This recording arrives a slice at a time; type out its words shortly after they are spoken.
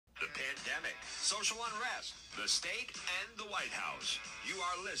social unrest, the state, and the White House. You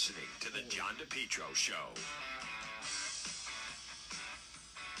are listening to the John DePetro Show.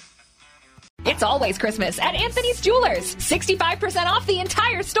 It's always Christmas at Anthony's Jewelers. 65% off the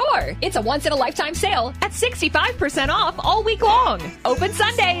entire store. It's a once-in-a-lifetime sale at 65% off all week long. Open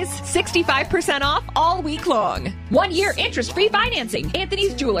Sundays. 65% off all week long. 1 year interest-free financing.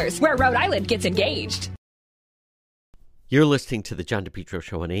 Anthony's Jewelers, where Rhode Island gets engaged. You're listening to the John DePetro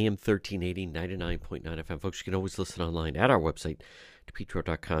Show on AM 1380, 99.9 FM. Folks, you can always listen online at our website,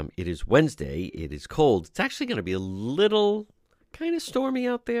 DePetro.com. It is Wednesday. It is cold. It's actually going to be a little kind of stormy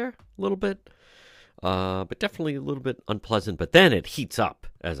out there, a little bit, but definitely a little bit unpleasant. But then it heats up,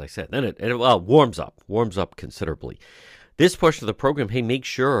 as I said. Then it warms up considerably. This portion of the program, hey, make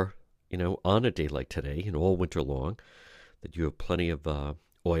sure, on a day like today and all winter long, that you have plenty of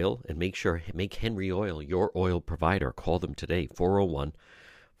oil, and make Henry Oil your oil provider. Call them today,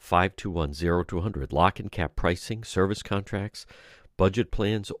 401-521-0200. Lock and cap pricing, service contracts, budget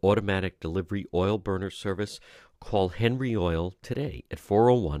plans, automatic delivery, oil burner service. Call Henry Oil today at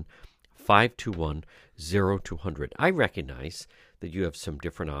 401-521-0200. I recognize that you have some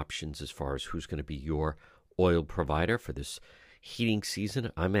different options as far as who's going to be your oil provider for this heating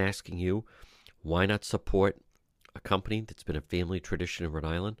season. I'm asking you, why not support a company that's been a family tradition in Rhode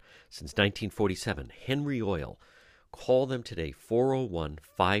Island since 1947, Henry Oil. Call them today,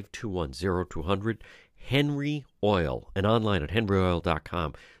 401-521-0200, Henry Oil, and online at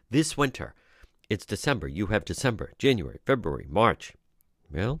henryoil.com. This winter, it's December. You have December, January, February, March.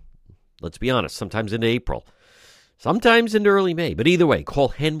 Well, let's be honest, sometimes into April, sometimes into early May. But either way, call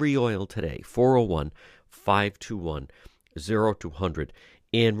Henry Oil today, 401-521-0200.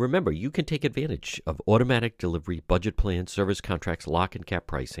 And remember, you can take advantage of automatic delivery, budget plans, service contracts, lock and cap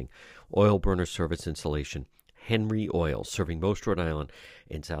pricing, oil burner service installation. Henry Oil, serving most Rhode Island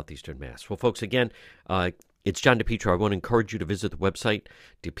and southeastern Mass. Well, folks, again, it's John DePetro. I want to encourage you to visit the website,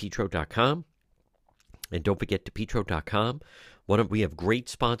 DePetro.com. And don't forget DePetro.com. We have great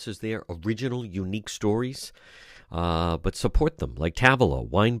sponsors there, original, unique stories. But support them, like Tavolo,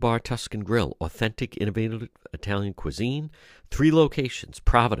 Wine Bar, Tuscan Grill, authentic, innovative Italian cuisine. 3 locations,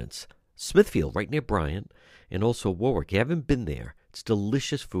 Providence, Smithfield, right near Bryant, and also Warwick. You haven't been there. It's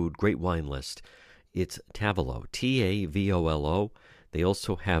delicious food, great wine list. It's Tavolo, Tavolo. They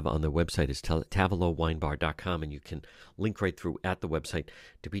also have on their website is TavolowWineBar.com, and you can link right through at the website,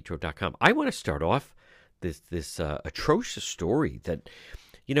 DePetro.com. I want to start off this atrocious story that,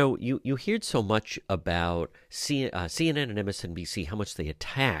 you heard so much about CNN and MSNBC, how much they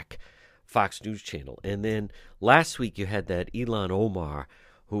attack Fox News Channel. And then last week you had that Ilhan Omar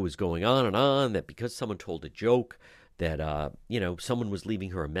who was going on and on that because someone told a joke that, someone was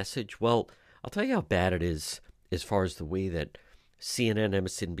leaving her a message. Well, I'll tell you how bad it is as far as the way that CNN,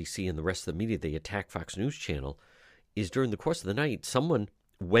 MSNBC, and the rest of the media, they attack Fox News Channel, is during the course of the night, someone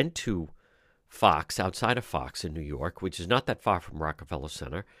went to Fox, outside of Fox in New York, which is not that far from Rockefeller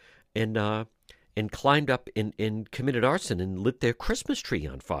Center, and climbed up and committed arson and lit their Christmas tree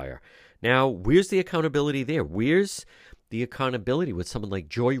on fire. Now, where's the accountability there? Where's the accountability with someone like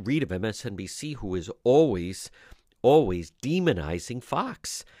Joy Reid of MSNBC, who is always demonizing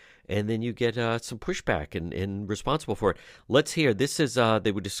Fox? And then you get some pushback and responsible for it. Let's hear. This is,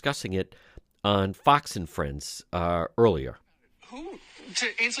 they were discussing it on Fox and Friends earlier.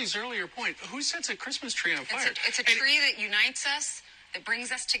 To Ainsley's earlier point, who sets a Christmas tree on fire? It's a tree that unites us, that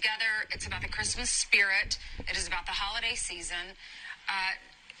brings us together. It's about the Christmas spirit. It is about the holiday season.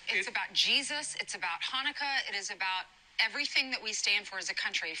 It's about Jesus. It's about Hanukkah. It is about everything that we stand for as a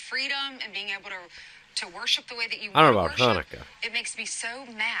country. Freedom and being able to worship the way that you want to worship. I don't know about Hanukkah. It makes me so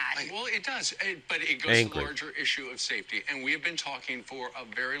mad. Well, it does, but it goes to the larger issue of safety. And we have been talking for a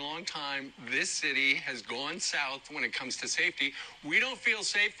very long time. This city has gone south when it comes to safety. We don't feel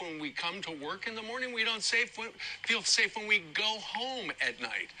safe when we come to work in the morning. We don't feel safe when we go home at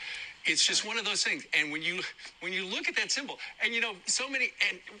night. It's just one of those things. And when you look at that symbol, and so many,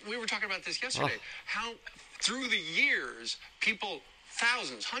 and we were talking about this yesterday, how through the years,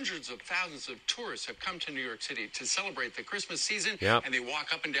 hundreds of thousands of tourists have come to New York City to celebrate the Christmas season, and they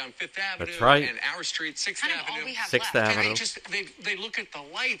walk up and down Fifth Avenue and our street, 6th Avenue. 6th Avenue. And they look at the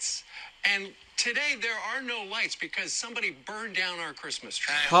lights, and today there are no lights because somebody burned down our Christmas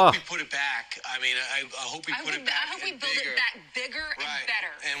tree. I hope we put it back. I mean, I hope we put it back. I hope we build it back bigger and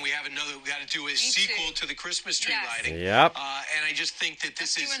better. And we got to do a sequel to the Christmas tree lighting. Yep. And I just think that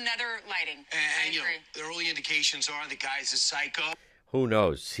this Let's do another lighting. And the early indications are the guy's a psycho. Who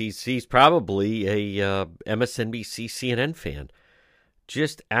knows? He's probably a MSNBC, CNN fan.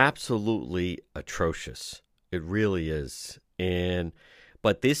 Just absolutely atrocious. It really is.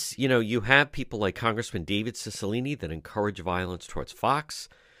 But this, you have people like Congressman David Cicilline that encourage violence towards Fox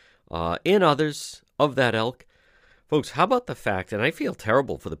and others of that ilk. Folks, how about the fact, and I feel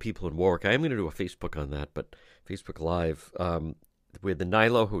terrible for the people in Warwick. I am going to do a Facebook on that, but Facebook Live, where the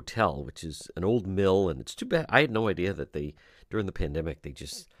Nilo Hotel, which is an old mill, and it's too bad. I had no idea that during the pandemic, they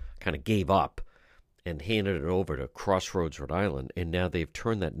just kind of gave up and handed it over to Crossroads, Rhode Island, and now they've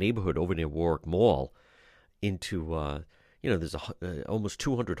turned that neighborhood over near Warwick Mall into, there's almost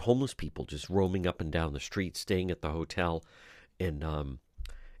 200 homeless people just roaming up and down the street, staying at the hotel, and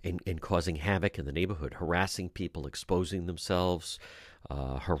causing havoc in the neighborhood, harassing people, exposing themselves,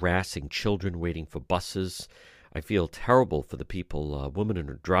 harassing children waiting for buses. I feel terrible for the people, woman in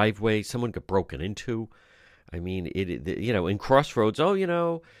her driveway, someone got broken into. I mean, in Crossroads,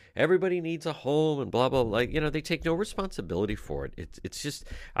 everybody needs a home and blah, blah, blah. They take no responsibility for it. It's just,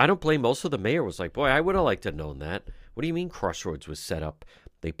 I don't blame. Also, the mayor was like, boy, I would have liked to have known that. What do you mean Crossroads was set up?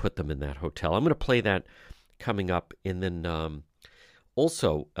 They put them in that hotel. I'm going to play that coming up. And then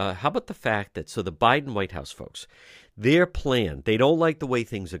also, how about the fact that, so the Biden White House folks, their plan, they don't like the way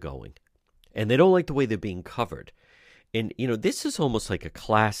things are going. And they don't like the way they're being covered. And, this is almost like a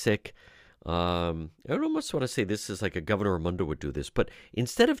classic, I almost want to say this is like a Governor Raimondo would do this. But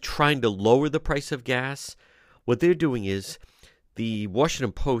instead of trying to lower the price of gas, what they're doing is the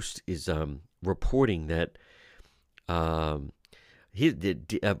Washington Post is reporting that the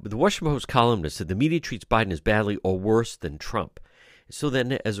Washington Post columnist said the media treats Biden as badly or worse than Trump. So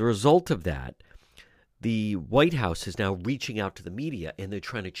then as a result of that, the White House is now reaching out to the media, and they're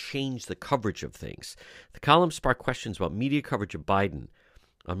trying to change the coverage of things. The column sparked questions about media coverage of Biden.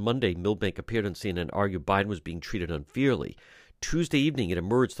 On Monday, Milbank appeared on CNN and argued Biden was being treated unfairly. Tuesday evening, it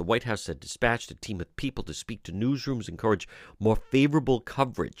emerged the White House had dispatched a team of people to speak to newsrooms and encourage more favorable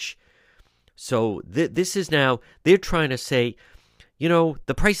coverage. So this is now, they're trying to say,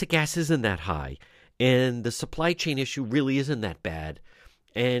 the price of gas isn't that high, and the supply chain issue really isn't that bad.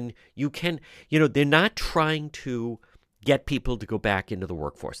 And you can, they're not trying to get people to go back into the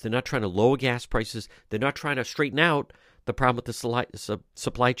workforce. They're not trying to lower gas prices. They're not trying to straighten out the problem with the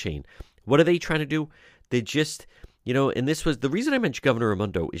supply chain. What are they trying to do? They just, and this was the reason I mentioned Governor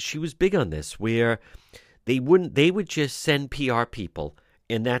Raimondo is she was big on this, where they would just send PR people,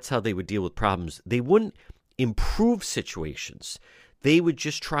 and that's how they would deal with problems. They wouldn't improve situations. They would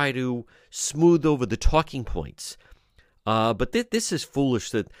just try to smooth over the talking points. But this is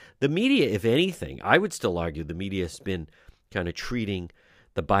foolish that the media, if anything, I would still argue the media has been kind of treating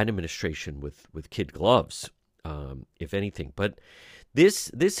the Biden administration with kid gloves, if anything. But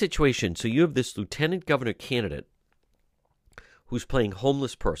this situation, so you have this lieutenant governor candidate who's playing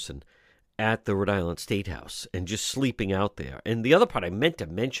homeless person at the Rhode Island State House and just sleeping out there. And the other part I meant to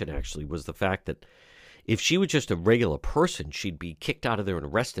mention, actually, was the fact that if she was just a regular person, she'd be kicked out of there and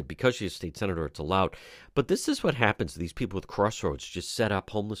arrested. Because she's a state senator, it's allowed. But this is what happens to these people with Crossroads, just set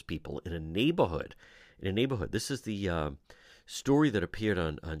up homeless people in a neighborhood. This is the story that appeared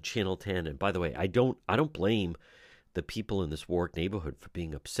on Channel 10. And by the way, I don't blame the people in this Warwick neighborhood for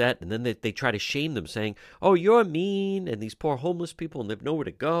being upset. And then they try to shame them, saying, oh, you're mean, and these poor homeless people, and they have nowhere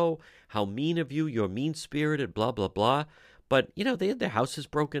to go. How mean of you. You're mean-spirited, blah, blah, blah. But, they had their houses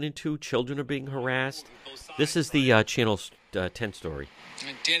broken into. Children are being harassed. This is the Channel 10 story.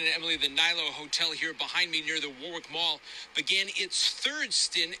 Dan and Emily, the Nilo Hotel here behind me near the Warwick Mall began its third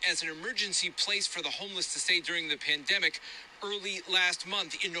stint as an emergency place for the homeless to stay during the pandemic. Early last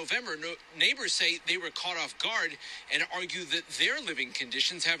month, in November, neighbors say they were caught off guard and argue that their living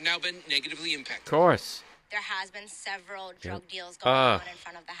conditions have now been negatively impacted. Of course. There has been several drug deals going on in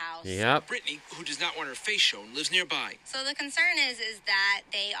front of the house. Yep. Brittany, who does not want her face shown, lives nearby. So the concern is that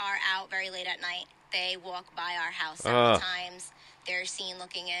they are out very late at night. They walk by our house several times. They're seen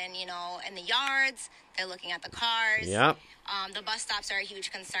looking in the yards. They're looking at the cars. Yep. The bus stops are a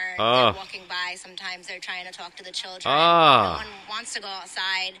huge concern. Oh. They're walking by. Sometimes they're trying to talk to the children. Oh. No one wants to go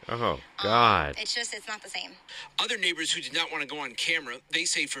outside. Oh, God. It's not the same. Other neighbors who did not want to go on camera, they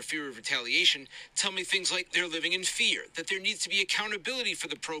say for fear of retaliation, tell me things like they're living in fear, that there needs to be accountability for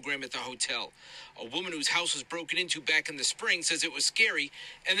the program at the hotel. A woman whose house was broken into back in the spring says it was scary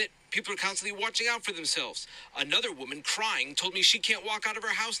and that people are constantly watching out for themselves. Another woman, crying, told me she can't walk out of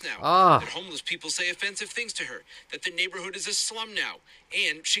her house now. That homeless people say offensive things to her, that the neighborhood is a slum now,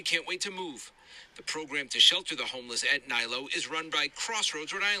 and she can't wait to move. The program to shelter the homeless at Nilo is run by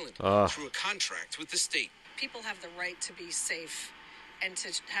Crossroads, Rhode Island, through a contract with the state. People have the right to be safe and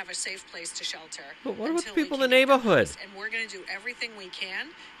to have a safe place to shelter. But what about the people in the neighborhood? And we're going to do everything we can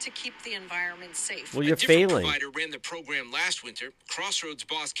to keep the environment safe. Well, you're a different failing. Provider ran the program last winter. Crossroads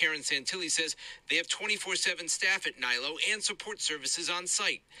boss Karen Santilli says they have 24/7 staff at Nilo and support services on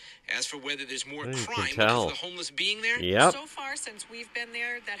site. As for whether there's more crime because of the homeless being there, so far since we've been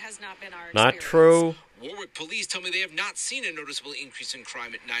there, that has not been our Not experience. true. Warwick police tell me they have not seen a noticeable increase in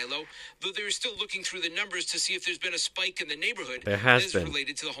crime at Nilo, though they're still looking through the numbers to see if there's been a spike in the neighborhood There has that is been.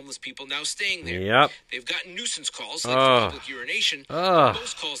 related to the homeless people now staying there. Yep. They've gotten nuisance calls like for public urination.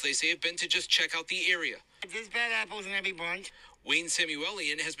 Most calls, they say, have been to just check out the area. There's bad apples in every bunch. Wayne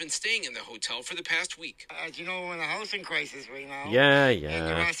Samuelian has been staying in the hotel for the past week. As you know, we're in a housing crisis right now. Yeah. And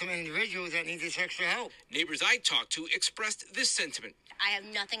there are some individuals that need this extra help. Neighbors I talked to expressed this sentiment. I have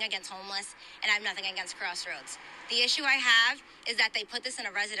nothing against homeless, and I have nothing against Crossroads. The issue I have is that they put this in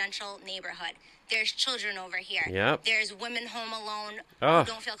a residential neighborhood. There's children over here. Yep. There's women home alone who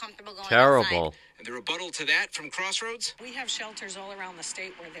don't feel comfortable going terrible. outside. And the rebuttal to that from Crossroads? We have shelters all around the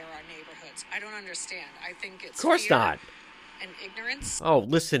state where there are neighborhoods. I don't understand. I think it's Of course fear not. and ignorance. Oh,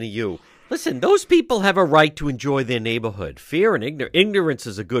 listen to you. Listen, those people have a right to enjoy their neighborhood. Fear and ignorance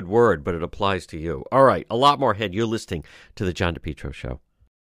is a good word, but it applies to you. All right, a lot more ahead. You're listening to the John DePietro Show.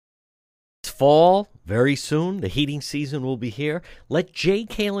 It's fall, very soon. The heating season will be here. Let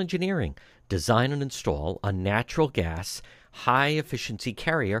JKL Engineering design and install a natural gas, high-efficiency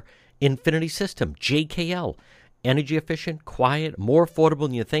carrier Infinity system. JKL. Energy efficient, quiet, more affordable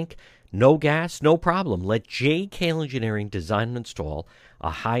than you think. No gas, no problem. Let JKL Engineering design and install a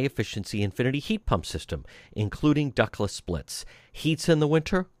high-efficiency Infinity heat pump system, including ductless splits. Heats in the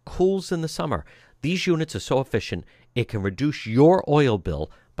winter, cools in the summer. These units are so efficient, it can reduce your oil bill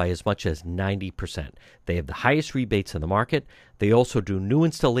by as much as 90%. They have the highest rebates in the market. They also do new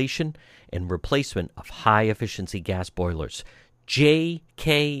installation and replacement of high-efficiency gas boilers.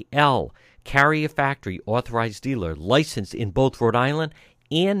 JKL, Carrier Factory authorized dealer, licensed in both Rhode Island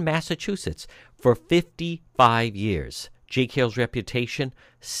and Massachusetts for 55 years. JKL's reputation,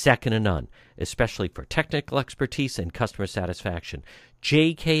 second to none, especially for technical expertise and customer satisfaction.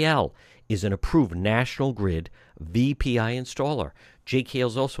 JKL is an approved National Grid VPI installer. JKL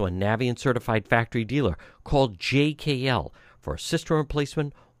is also a Navient certified factory dealer. Call JKL for a system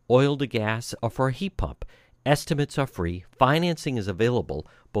replacement, oil to gas, or for a heat pump. Estimates are free. Financing is available,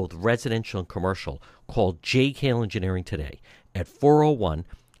 both residential and commercial. Call JKL Engineering today at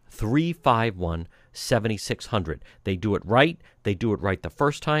 401-351-7600. They do it right. They do it right the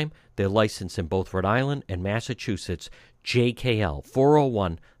first time. They're licensed in both Rhode Island and Massachusetts. JKL,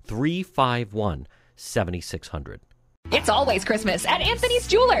 401-351-7600. It's always Christmas at Anthony's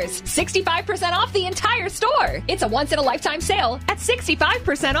Jewelers. 65% off the entire store. It's a once-in-a-lifetime sale at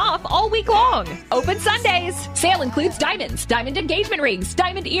 65% off all week long. Open Sundays. Sale includes diamonds, diamond engagement rings,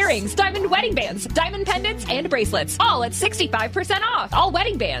 diamond earrings, diamond wedding bands, diamond pendants, and bracelets. All at 65% off. All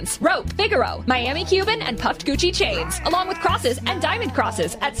wedding bands, rope, Figaro, Miami Cuban, and puffed Gucci chains, along with crosses and diamond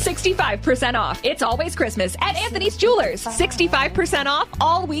crosses at 65% off. It's always Christmas at Anthony's Jewelers. 65% off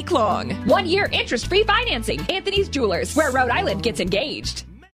all week long. 1 year interest-free financing. Anthony's Jewelers, where Rhode Island gets engaged.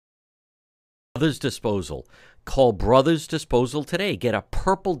 Brothers Disposal. Call Brothers Disposal today. Get a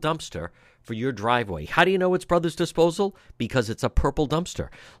purple dumpster for your driveway. How do you know it's Brothers Disposal? Because it's a purple dumpster.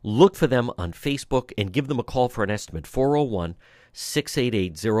 Look for them on Facebook and give them a call for an estimate.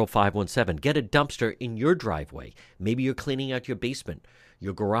 401-688-0517. Get a dumpster in your driveway. Maybe you're cleaning out your basement,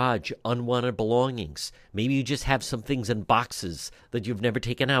 your garage, unwanted belongings. Maybe you just have some things in boxes that you've never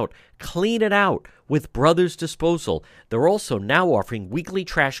taken out. Clean it out with Brothers Disposal. They're also now offering weekly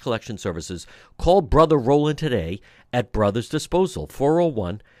trash collection services. Call Brother Roland today at Brothers Disposal,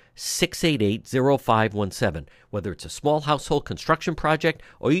 401-688-0517. Whether it's a small household construction project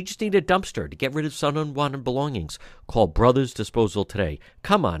or you just need a dumpster to get rid of some unwanted belongings, call Brothers Disposal today.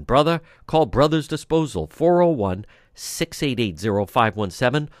 Come on, brother. Call Brothers Disposal,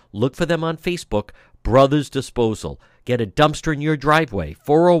 401-688-0517. Look for them on Facebook, Brothers Disposal. Get a dumpster in your driveway,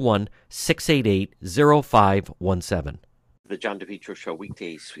 401-688-0517. The John DePietro Show,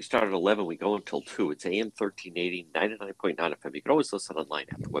 weekdays. We start at 11. We go until 2. It's AM 1380, 99.9 FM. You can always listen online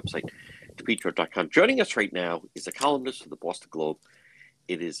at the website, DePietro.com. Joining us right now is a columnist for the Boston Globe.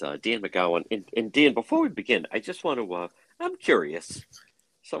 It is Dan McGowan. And Dan, before we begin, I just want to, I'm curious,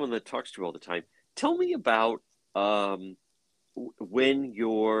 someone that talks to you all the time, tell me about when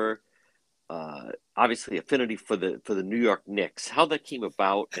your obviously affinity for the New York Knicks, how that came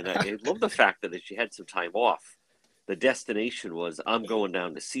about. And I love the fact that as you had some time off, the destination was, I'm going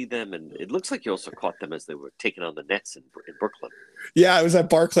down to see them. And it looks like you also caught them as they were taking on the Nets in Brooklyn. Yeah, I was at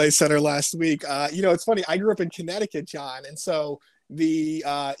Barclays Center last week. It's funny. I grew up in Connecticut, John. And so,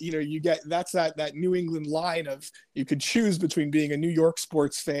 you get that New England line of you could choose between being a New York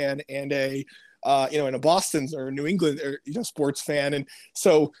sports fan and and a Boston or New England sports fan. And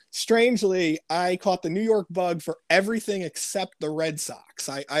so strangely, I caught the New York bug for everything except the Red Sox.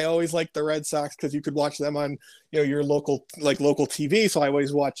 I always liked the Red Sox because you could watch them on, your local TV. So I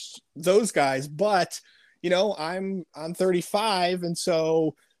always watched those guys, but I'm 35. And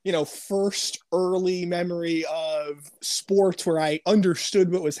so, first early memory of sports where I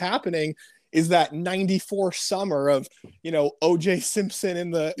understood what was happening is that 94 summer of, OJ Simpson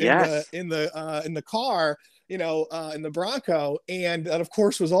in the car, in the Bronco. And that of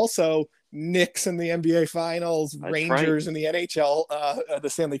course was also Knicks in the NBA finals, That's Rangers right. in the NHL, the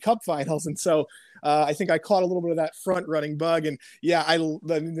Stanley Cup finals. And so I think I caught a little bit of that front running bug. And yeah,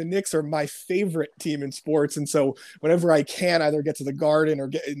 the Knicks are my favorite team in sports. And so whenever I can either get to the Garden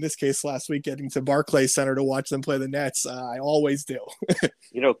or in this case last week, getting to Barclays Center to watch them play the Nets, I always do.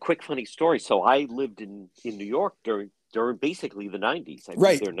 Quick funny story. So I lived in New York during basically the 90s. I moved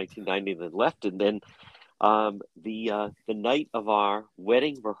Right. there in 1990 and then left. And then the night of our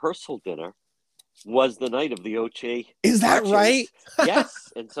wedding rehearsal dinner was the night of the OJ. Is that marches. right?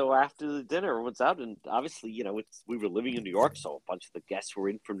 Yes. And so after the dinner, everyone's out, and obviously, we were living in New York, so a bunch of the guests were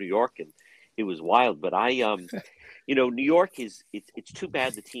in from New York, and it was wild. But New York it's too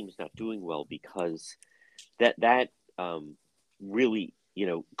bad the team's not doing well, because that really,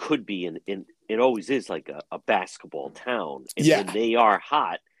 could be and it always is like a basketball town. And Yeah. when they are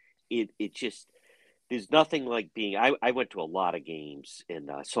hot, it just, there's nothing like being. I went to a lot of games and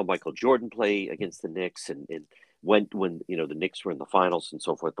saw Michael Jordan play against the Knicks, and when the Knicks were in the finals and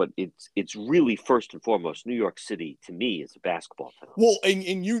so forth. But it's really first and foremost, New York City to me is a basketball town. Well,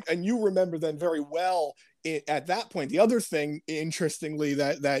 and you remember then very well at that point. The other thing, interestingly,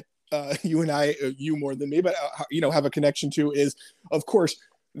 that you and I, you more than me, but have a connection to is, of course,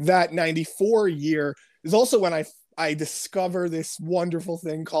 that 94 year is also when I discover this wonderful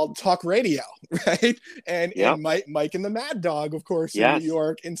thing called talk radio, right? And Mike and the Mad Dog, of course, in New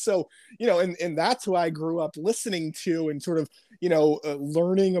York. And so, and that's who I grew up listening to and sort of,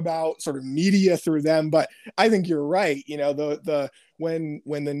 learning about sort of media through them. But I think you're right. When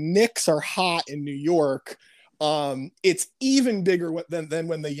the Knicks are hot in New York, it's even bigger than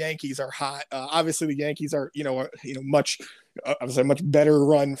when the Yankees are hot. Obviously the Yankees are, much better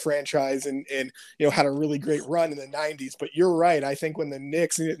run franchise and had a really great run in the 90s. But you're right. I think when the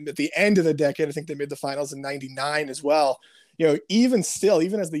Knicks at the end of the decade, I think they made the finals in 99 as well. Even as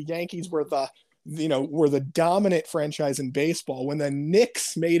the Yankees were the dominant franchise in baseball, when the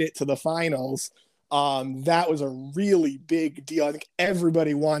Knicks made it to the finals, that was a really big deal. I think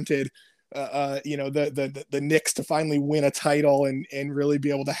everybody wanted the Knicks to finally win a title and really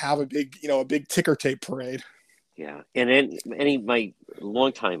be able to have a big ticker tape parade. Yeah. And any of my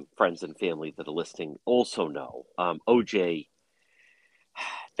longtime friends and family that are listening also know OJ,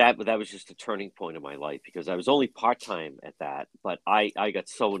 that was just a turning point in my life, because I was only part-time at that, but I got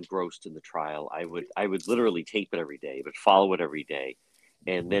so engrossed in the trial. I would literally tape it every day, but follow it every day.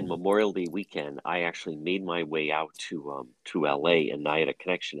 And then Memorial Day weekend, I actually made my way out to LA, and I had a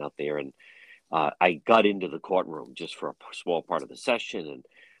connection out there, and I got into the courtroom just for a small part of the session and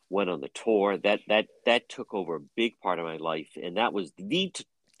went on the tour. That took over a big part of my life, and that was the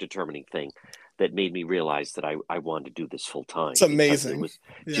determining thing that made me realize that I wanted to do this full time. It's amazing. It was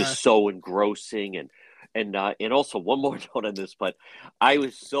just so engrossing, and also one more note on this, but I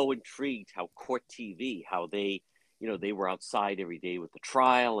was so intrigued how Court TV, how they were outside every day with the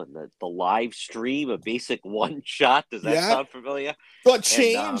trial and the live stream, a basic one shot. Does that sound familiar? But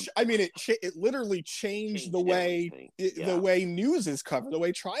it literally changed the way the way news is covered, the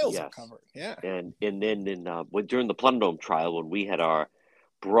way trials are covered. Yeah. And then during the Plum Dome trial, when we had our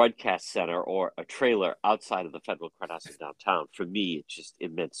broadcast center or a trailer outside of the federal courthouse in downtown, for me,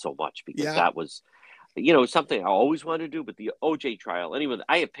 it meant so much, because that was, something I always wanted to do. But the OJ trial, anyway,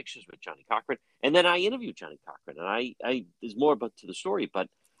 I have pictures with Johnny Cochran, and then I interviewed Johnny Cochran, and there's more about to the story, but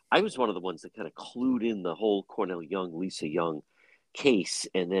I was one of the ones that kind of clued in the whole Cornell Young, Lisa Young case.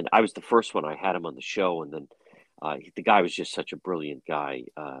 And then I was the first one. I had him on the show, and then the guy was just such a brilliant guy,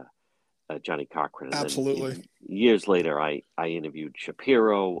 Johnny Cochran. And absolutely. Then, years later, I interviewed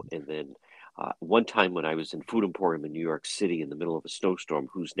Shapiro, and then one time when I was in Food Emporium in New York City in the middle of a snowstorm,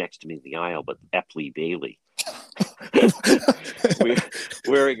 who's next to me in the aisle but Epley Bailey.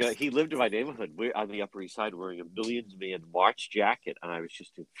 He lived in my neighborhood. We're on the Upper East Side wearing a Millions Man March jacket, and I was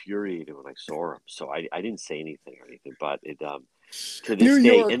just infuriated when I saw him. So I didn't say anything or anything, but it to this New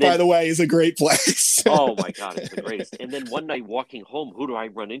day, York, by the way, is a great place. Oh my God, it's the greatest. And then one night walking home, who do I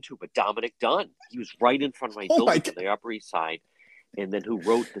run into but Dominic Dunn? He was right in front of my building on the Upper East Side. and then who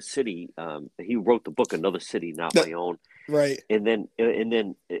wrote the city. He wrote the book Another City, Not My Own. Right. And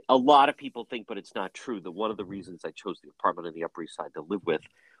then a lot of people think, but it's not true, that one of the reasons I chose the apartment on the Upper East Side to live with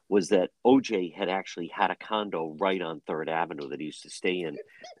was that OJ had actually had a condo right on 3rd Avenue that he used to stay in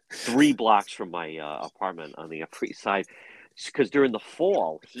 3 blocks from my apartment on the Upper East Side. Because during the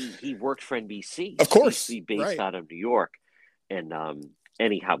fall, he worked for NBC. Of course. NBC based out of New York. And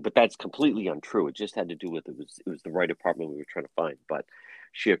anyhow, but that's completely untrue. It just had to do with it was the right apartment we were trying to find. But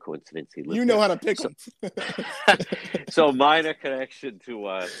sheer coincidence, he lived You know there. how to pick them. So minor connection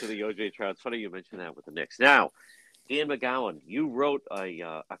to the OJ trial. It's funny you mentioned that with the Knicks. Now, Dan McGowan, you wrote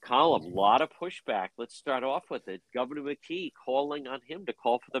a column, a lot of pushback. Let's start off with it. Governor McKee calling on him to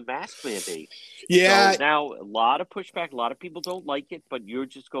call for the mask mandate. Yeah. So now, a lot of pushback. A lot of people don't like it, but you're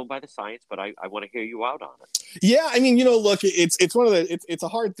just going by the science. But I want to hear you out on it. Yeah, I mean, look, it's one of the it's a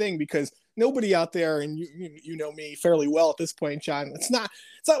hard thing because nobody out there, and you know me fairly well at this point, John. It's not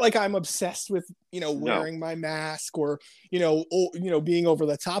like I'm obsessed with wearing my mask or being over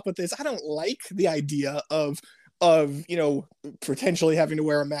the top with this. I don't like the idea of potentially having to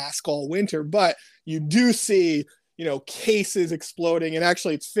wear a mask all winter, but you do see cases exploding. And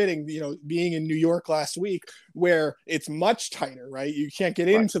actually it's fitting, being in New York last week where it's much tighter, right? You can't get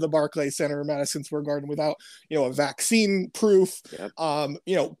into the Barclays Center or Madison Square Garden without, a vaccine proof.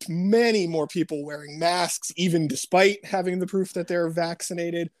 Yep. Many more people wearing masks, even despite having the proof that they're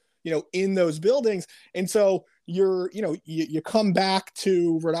vaccinated, in those buildings. And so you come back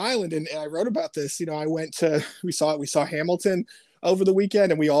to Rhode Island, and I wrote about this. We saw Hamilton over the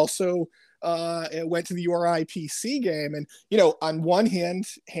weekend, and we also went to the URI-PC game. And on one hand,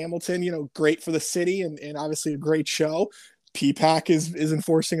 Hamilton, great for the city and obviously a great show. PPAC is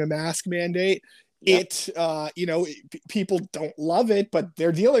enforcing a mask mandate. Yep. People don't love it, but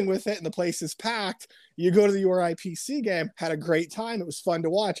they're dealing with it, and the place is packed. You go to the URI-PC game, had a great time. It was fun to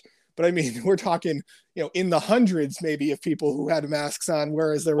watch. But I mean, we're talking, in the hundreds maybe of people who had masks on,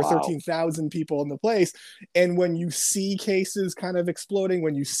 whereas there were 13,000 people in the place. And when you see cases kind of exploding,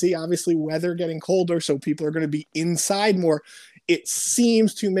 when you see obviously weather getting colder, so people are going to be inside more, it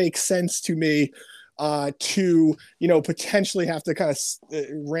seems to make sense to me to potentially have to kind of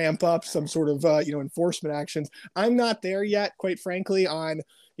ramp up some sort of enforcement actions. I'm not there yet, quite frankly, on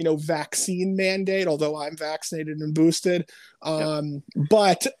vaccine mandate, although I'm vaccinated and boosted.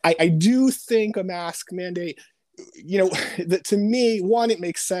 But I do think a mask mandate, that to me, one, it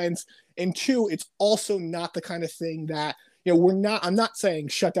makes sense, and two, it's also not the kind of thing that I'm not saying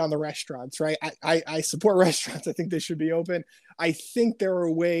shut down the restaurants, right? I support restaurants. I think they should be open. I think there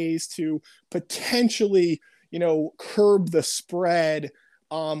are ways to potentially, curb the spread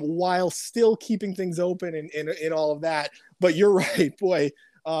while still keeping things open and all of that. But you're right, boy.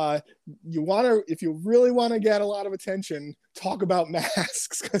 If you really want to get a lot of attention, talk about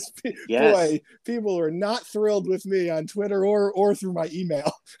masks, because boy, people are not thrilled with me on Twitter or through my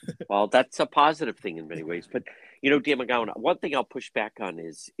email. Well, that's a positive thing in many ways, but Dan McGowan, one thing I'll push back on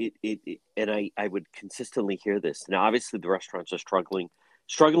is and I would consistently hear this. Now, obviously, the restaurants are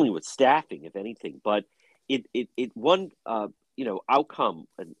struggling with staffing, if anything, but one outcome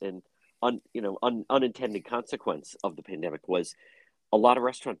and unintended consequence of the pandemic was a lot of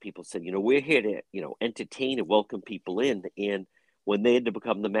restaurant people said, we're here to, entertain and welcome people in. And when they had to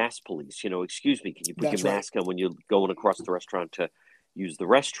become the mask police, excuse me, can you put your mask on when you're going across the restaurant to use the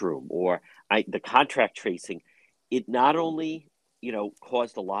restroom? Or the contract tracing, it not only,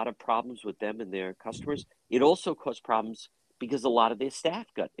 caused a lot of problems with them and their customers, it also caused problems because a lot of their staff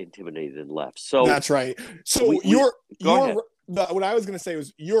got intimidated and left. So that's right. So what I was going to say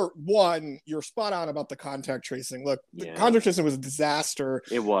was you're spot on about the contact tracing. Look, the contact tracing was a disaster.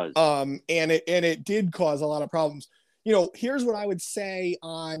 It was. And it did cause a lot of problems. Here's what I would say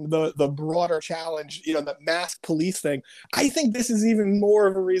on the broader challenge, the mask police thing. I think this is even more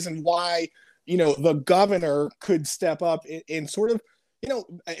of a reason why, the governor could step up in sort of,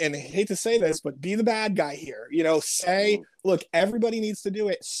 and I hate to say this, but be the bad guy here, say, look, everybody needs to do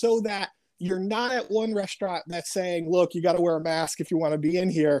it so that you're not at one restaurant that's saying, look, you got to wear a mask if you want to be in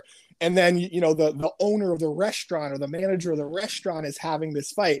here. And then, the owner of the restaurant or the manager of the restaurant is having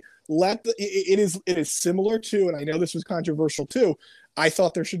this fight. It is similar to, and I know this was controversial too, I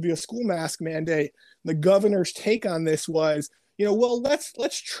thought there should be a school mask mandate. The governor's take on this was,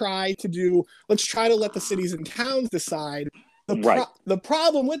 let's try to let the cities and towns decide. The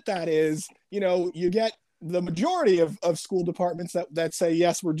problem with that is, you get the majority of school departments that say,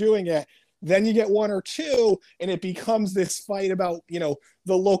 yes, we're doing it. Then you get one or two, and it becomes this fight about, the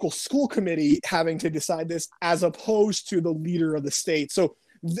local school committee having to decide this as opposed to the leader of the state. So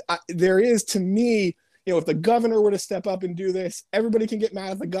there is, to me, if the governor were to step up and do this, everybody can get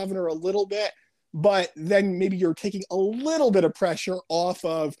mad at the governor a little bit, but then maybe you're taking a little bit of pressure off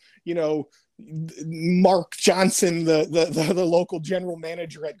of, Mark Johnson, the local general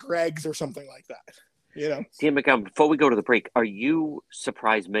manager at Greg's or something like that. Dan McGowan, before we go to the break, are you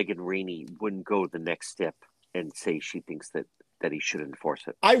surprised Megan Rainey wouldn't go the next step and say she thinks that he should enforce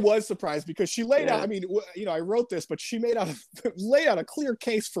it? I was surprised because she laid out, I wrote this, but she laid out a clear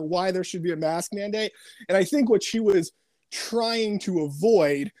case for why there should be a mask mandate. And I think what she was trying to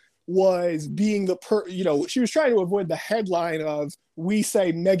avoid was being she was trying to avoid the headline of, we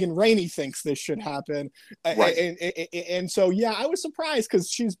say Megan Rainey thinks this should happen. Right. And so, I was surprised because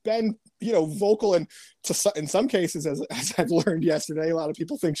she's been, vocal, and in some cases, as I've learned yesterday, a lot of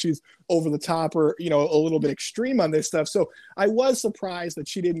people think she's over the top or, a little bit extreme on this stuff. So I was surprised that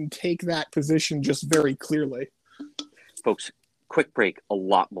she didn't take that position just very clearly. Folks, quick break, a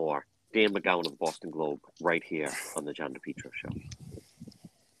lot more. Dan McGowan of the Boston Globe right here on the John DePetro Show.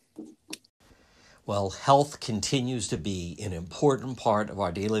 Well, health continues to be an important part of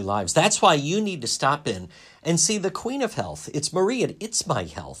our daily lives. That's why you need to stop in and see the Queen of Health. It's Marie at It's My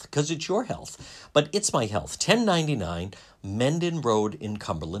Health, because it's your health. But It's My Health, 1099 Mendon Road in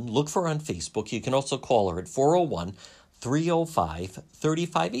Cumberland. Look for her on Facebook. You can also call her at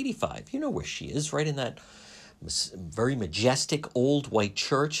 401-305-3585. You know where she is, right in that very majestic old white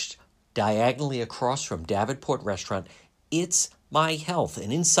church, diagonally across from Davenport Restaurant. It's My Health.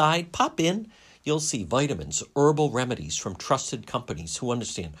 And inside, pop in. You'll see vitamins, herbal remedies from trusted companies who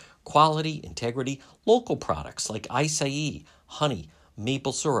understand quality, integrity, local products like acai, honey,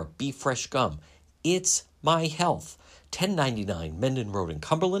 maple syrup, beef fresh gum. It's My Health. 1099 Mendon Road in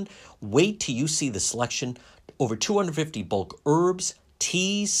Cumberland. Wait till you see the selection. Over 250 bulk herbs,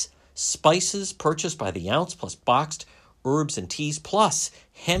 teas, spices purchased by the ounce, plus boxed herbs and teas, plus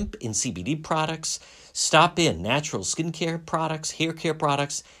hemp and CBD products. Stop in. Natural skincare products, hair care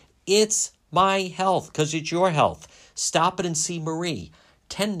products. It's My Health, because it's your health. Stop it and see Marie,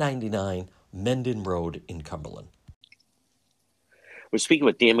 1099 Mendon Road in Cumberland. We're speaking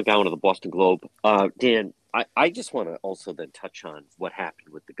with Dan McGowan of the Boston Globe. Dan, I just want to also then touch on what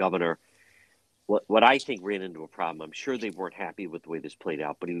happened with the governor. What I think ran into a problem. I'm sure they weren't happy with the way this played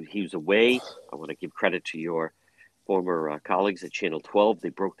out, but he was away. I want to give credit to your former colleagues at Channel 12. They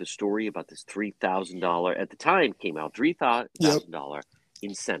broke the story about this $3,000, at the time came out, $3,000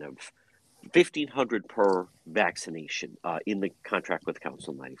 incentive. $1,500 per vaccination in the contract with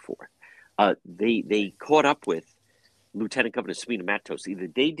Council 94. They caught up with Lieutenant Governor Sabina Matos. Either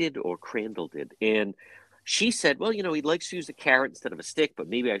they did or Crandall did. And she said, well, he likes to use a carrot instead of a stick, but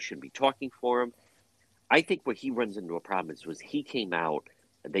maybe I shouldn't be talking for him. I think where he runs into a problem was he came out,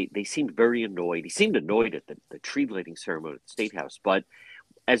 they seemed very annoyed. He seemed annoyed at the tree lighting ceremony at the State House. But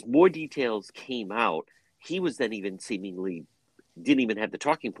as more details came out, he was then even seemingly didn't even have the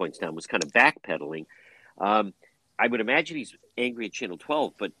talking points down, was kind of backpedaling. I would imagine he's angry at Channel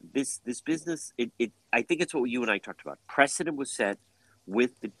 12, but this business, I think it's what you and I talked about. Precedent was set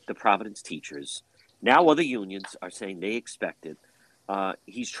with the Providence teachers. Now other unions are saying they expect it.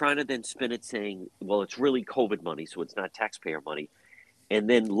 He's trying to then spin it saying, well, it's really COVID money, so it's not taxpayer money. And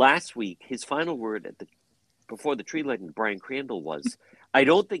then last week, his final word before the tree lighting, Brian Crandall, was, I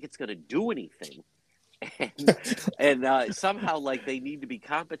don't think it's going to do anything. and somehow like they need to be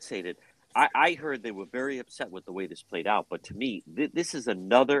compensated. I heard they were very upset with the way this played out, but to me this is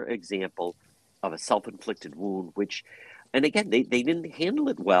another example of a self-inflicted wound, which, and again, they didn't handle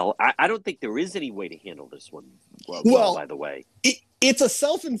it well. I don't think there is any way to handle this one well, by the way. It's a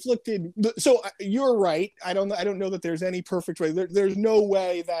self-inflicted, so you're right. I don't know that there's any perfect way. There's no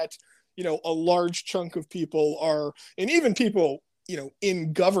way that a large chunk of people are, and even people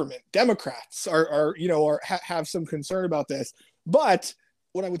in government, Democrats have some concern about this. But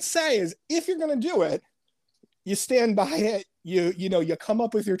what I would say is, if you're going to do it, you stand by it. You come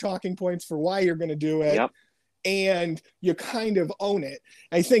up with your talking points for why you're going to do it. Yep. And you kind of own it.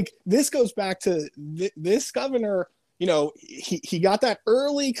 I think this goes back to this governor. He got that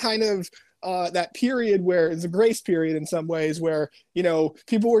early kind of that period where it's a grace period in some ways, where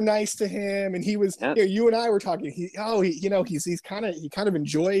people were nice to him, and he was. You and I were talking. He kind of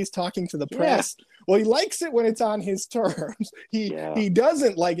enjoys talking to the press. Yeah. Well, he likes it when it's on his terms. He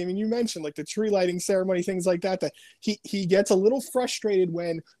doesn't like. I mean, you mentioned like the tree lighting ceremony, things like that. That he gets a little frustrated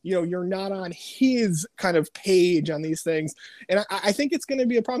when you're not on his kind of page on these things, and I think it's going to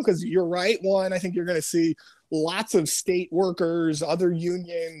be a problem, because you're right. One, I think you're going to see lots of state workers, other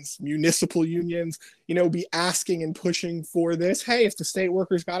unions, municipal unions, be asking and pushing for this. Hey, if the state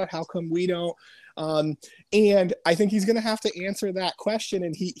workers got it, how come we don't? And I think he's going to have to answer that question.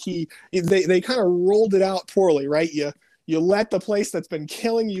 And they kind of rolled it out poorly, right? You let the place that's been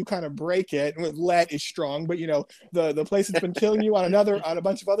killing you kind of break it. Let is strong, but the place that's been killing you on a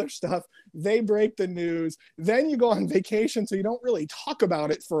bunch of other stuff, they break the news. Then you go on vacation, so you don't really talk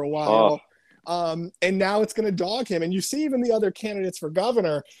about it for a while. And now it's going to dog him. And you see even the other candidates for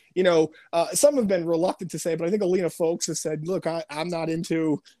governor, some have been reluctant to say, but I think Alina Folks has said, look, I'm not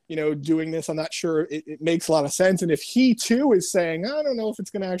into, doing this. I'm not sure it makes a lot of sense. And if he too is saying, I don't know if it's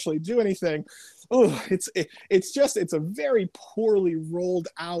going to actually do anything, it's a very poorly rolled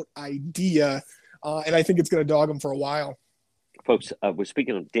out idea. And I think it's going to dog him for a while. Folks, we're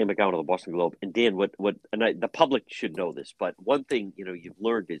speaking of Dan McGowan of the Boston Globe. And Dan, the public should know this, but one thing, you've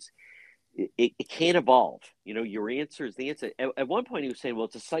learned is, it can't evolve. Your answer is the answer. At one point, he was saying, well,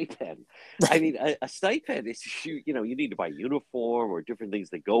 it's a stipend. Right. I mean, a stipend is, you need to buy uniform or different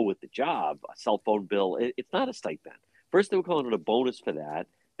things that go with the job, a cell phone bill. It's not a stipend. First, they were calling it a bonus for that.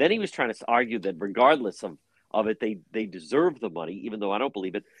 Then he was trying to argue that regardless of it, they deserve the money, even though I don't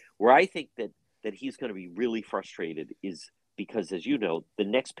believe it. Where I think that he's going to be really frustrated is because, as you know, the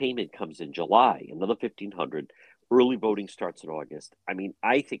next payment comes in July, another $1,500. Early voting starts in August. I mean,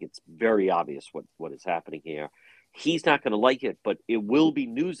 I think it's very obvious what is happening here. He's not going to like it, but it will be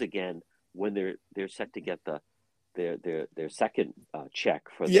news again when they're set to get their second check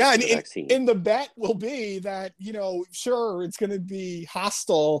for the vaccine. And the bet will be that, sure, it's going to be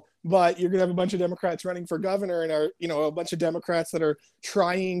hostile, but you're going to have a bunch of Democrats running for governor and a bunch of Democrats that are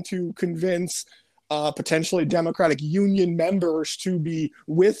trying to convince potentially Democratic Union members to be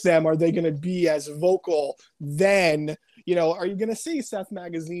with them. Are they going to be as vocal then? Are you going to see Seth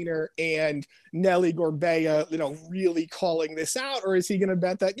Magaziner and Nellie Gorbea, really calling this out? Or is he going to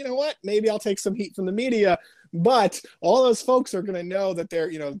bet that, maybe I'll take some heat from the media, but all those folks are going to know that they're,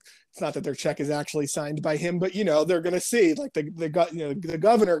 it's not that their check is actually signed by him, but, they're going to see like the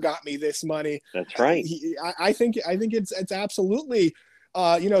governor got me this money. That's right. I think it's absolutely,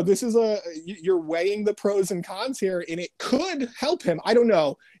 this is you're weighing the pros and cons here, and it could help him. I don't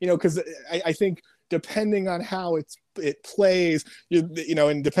know, because I think depending on how it plays,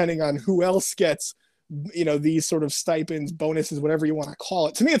 and depending on who else gets, these sort of stipends, bonuses, whatever you want to call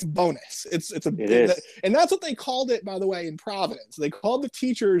it. To me, it's bonus. It is. And that's what they called it, by the way, in Providence. They called the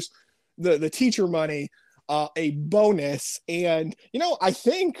teachers the teacher money a bonus. And, I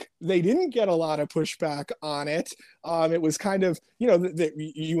think they didn't get a lot of pushback on it. It was kind of,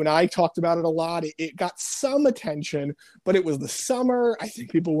 you and I talked about it a lot. It got some attention, but it was the summer. I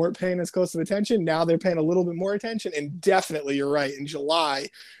think people weren't paying as close of attention. Now they're paying a little bit more attention. And definitely, you're right. In July,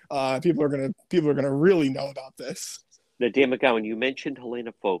 people are going to really know about this. Now, Dan McGowan, you mentioned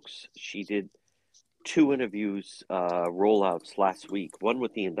Helena Folks. She did 2 interviews, rollouts last week, one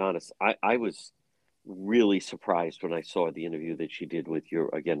with Ian Donis. I was really surprised when I saw the interview that she did with your,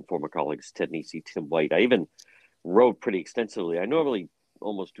 again, former colleagues, Ted Nesi, Tim White. I even wrote pretty extensively. I normally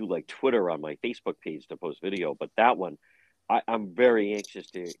almost do like Twitter on my Facebook page to post video, but that one, I'm very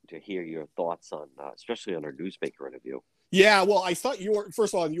anxious to hear your thoughts on, especially on our newsmaker interview. Yeah, well, I thought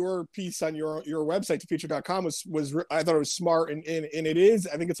first of all, your piece on your website, TheFuture.com, was I thought it was smart, and it is.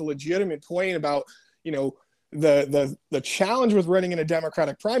 I think it's a legitimate point about, the challenge with running in a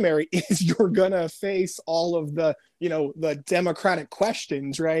Democratic primary is you're gonna face all of the Democratic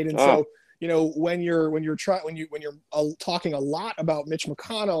questions, right? And so when you're talking a lot about Mitch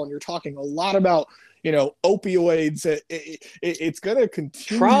McConnell and you're talking a lot about opioids, it's gonna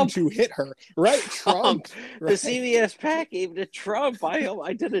continue to hit her, right? Trump. Right? The CVS PAC gave to Trump. I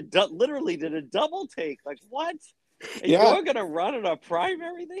literally did a double take. Like, what? And you're going to run in a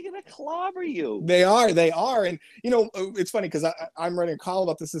primary? They're going to clobber you. They are. And, it's funny because I'm writing a column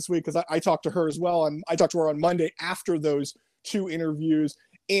about this week because I talked to her as well. And I talked to her on Monday after those 2 interviews.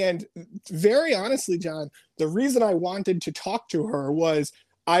 And very honestly, John, the reason I wanted to talk to her was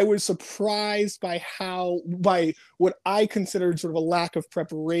I was surprised by what I considered sort of a lack of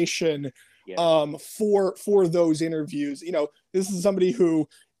preparation for those interviews. This is somebody who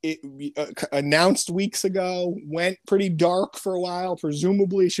announced weeks ago, went pretty dark for a while.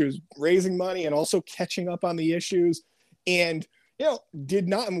 Presumably she was raising money and also catching up on the issues, and did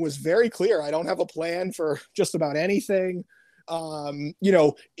not, and was very clear, I don't have a plan for just about anything.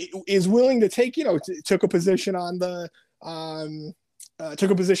 Is willing to take, took a position on the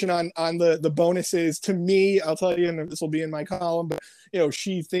the bonuses. To me, I'll tell you, and this will be in my column, but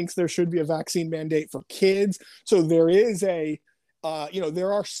she thinks there should be a vaccine mandate for kids. So there is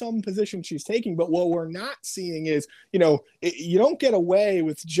there are some positions she's taking, but what we're not seeing is, you don't get away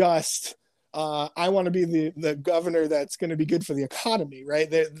with just I want to be the governor that's going to be good for the economy,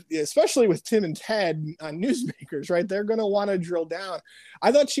 right? Especially with Tim and Ted on Newsmakers, right? They're going to want to drill down.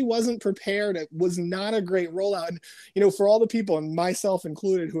 I thought she wasn't prepared. It was not a great rollout. And, for all the people, and myself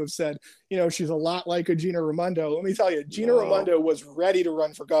included, who have said, she's a lot like a Gina Raimondo, let me tell you, Gina Raimondo was ready to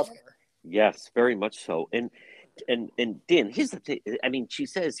run for governor. Yes, very much so. And Dan, here's the thing. I mean, she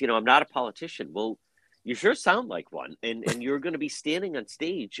says, I'm not a politician. Well, you sure sound like one, and you're going to be standing on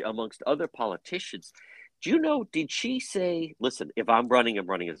stage amongst other politicians. Do you know, did she say, listen, if I'm running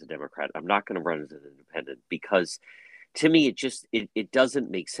as a Democrat, I'm not going to run as an independent? Because to me, it doesn't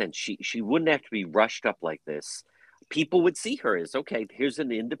make sense. She wouldn't have to be rushed up like this. People would see her as, okay, here's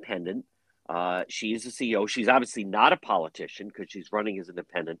an independent. She is a CEO. She's obviously not a politician because she's running as an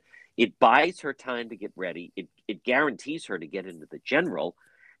independent. It buys her time to get ready. It guarantees her to get into the general.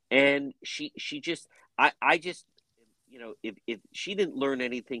 And she just, I just, if she didn't learn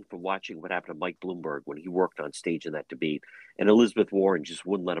anything from watching what happened to Mike Bloomberg when he worked on stage in that debate, and Elizabeth Warren just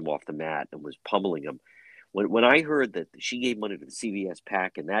wouldn't let him off the mat and was pummeling him. When I heard that she gave money to the CVS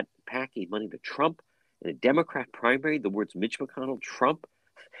PAC and that PAC gave money to Trump in a Democrat primary, the words Mitch McConnell, Trump,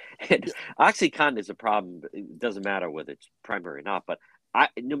 and OxyContin is a problem. It doesn't matter whether it's primary or not, but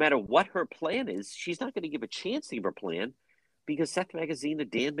no matter what her plan is, she's not going to give a chance to give her plan. Because Seth Magazine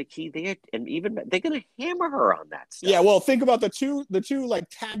and Dan McKee, they're going to hammer her on that stuff. Yeah, well, think about the two like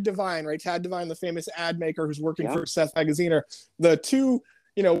Tad Devine, right? Tad Devine, the famous ad maker who's working for Seth Magazine, are the two,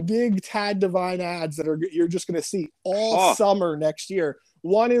 big Tad Devine ads that you're just going to see all summer next year.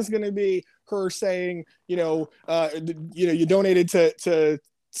 One is going to be her saying, you donated to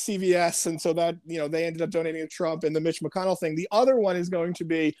CVS, and so that they ended up donating to Trump, and the Mitch McConnell thing. The other one is going to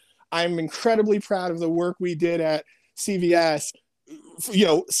be, I'm incredibly proud of the work we did at CVS.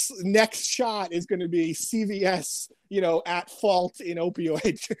 Next shot is going to be CVS, at fault in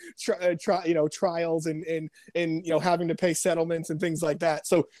opioid trials and having to pay settlements and things like that.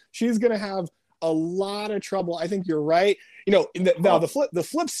 So she's going to have a lot of trouble. I think you're right. Now the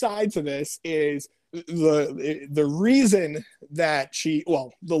flip side to this is the reason that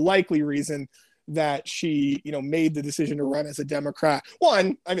the likely reason that she, made the decision to run as a Democrat.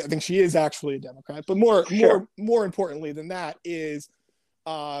 One, I think she is actually a Democrat, but more importantly than that is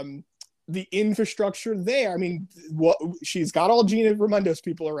the infrastructure there. I mean, she's got all Gina Raimondo's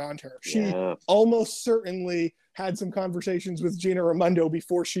people around her. She almost certainly had some conversations with Gina Raimondo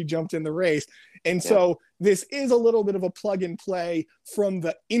before she jumped in the race. And so this is a little bit of a plug and play from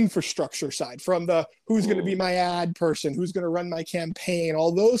the infrastructure side, from the who's going to be my ad person, who's going to run my campaign,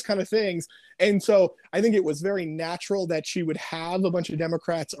 all those kind of things. And so I think it was very natural that she would have a bunch of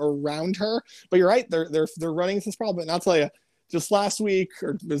Democrats around her. But you're right, they're running into this problem. And I'll tell you, just last week,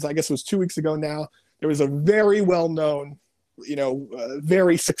 or I guess it was 2 weeks ago now, there was a very well-known,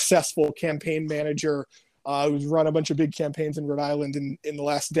 very successful campaign manager who's run a bunch of big campaigns in Rhode Island in the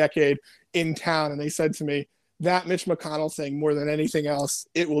last decade in town. And they said to me, that Mitch McConnell thing, more than anything else,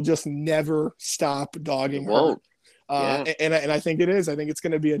 it will just never stop dogging her. And I think it is. I think it's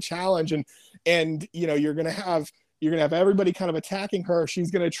going to be a challenge. And you're going to have everybody kind of attacking her. She's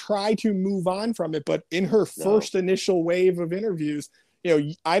going to try to move on from it. But in her first initial wave of interviews,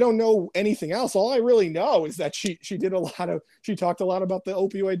 I don't know anything else. All I really know is that she talked a lot about the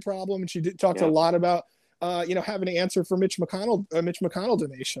opioid problem, and she talked a lot about having to answer for Mitch McConnell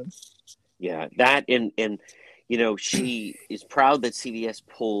donation. Yeah, that and she is proud that CVS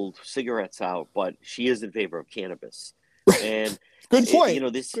pulled cigarettes out, but she is in favor of cannabis. And good point.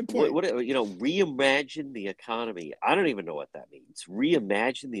 Good point. What reimagine the economy. I don't even know what that means.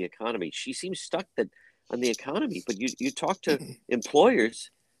 Reimagine the economy. She seems stuck on the economy, but you talk to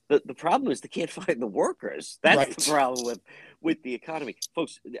employers. The problem is they can't find the workers. That's the problem with the economy,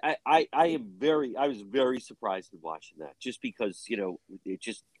 folks. I was very surprised in watching that, just because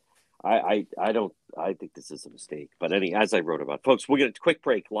I think this is a mistake. But as I wrote about, folks, we're going to quick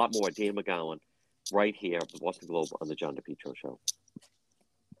break. A lot more. Dan McGowan, right here, the Boston Globe on the John DePietro Show.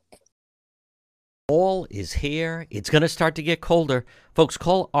 Fall is here. It's going to start to get colder. Folks,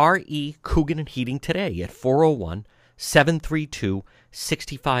 call R.E. Coogan and Heating today at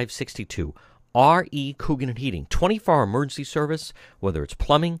 401-732-6562. R.E. Coogan and Heating, 24-hour emergency service, whether it's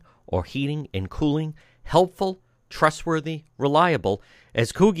plumbing or heating and cooling, helpful, trustworthy, reliable.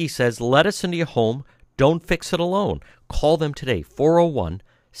 As Coogie says, let us into your home. Don't fix it alone. Call them today,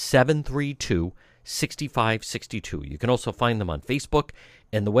 401-732-6562. You can also find them on Facebook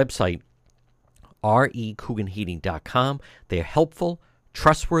and the website, recooganheating.com. They're helpful,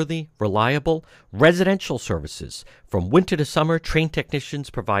 Trustworthy, reliable, residential services. From winter to summer, trained technicians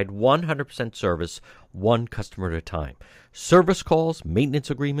provide 100% service, one customer at a time. Service calls, maintenance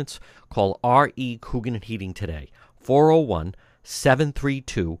agreements. Call R.E. Coogan Heating today.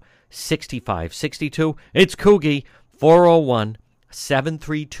 401-732-6562. It's Coogie.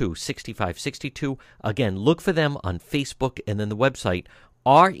 401-732-6562. Again, look for them on Facebook and then the website,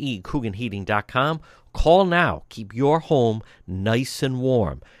 recooganheating.com. Call now. Keep your home nice and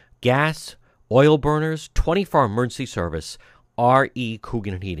warm. Gas, oil burners, 24-hour emergency service, R.E.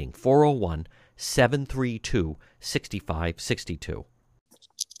 Coogan Heating, 401-732-6562.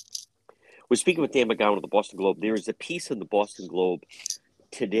 We're speaking with Dan McGowan of the Boston Globe. There is a piece in the Boston Globe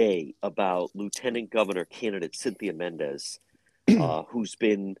today about Lieutenant Governor candidate Cynthia Mendez, who's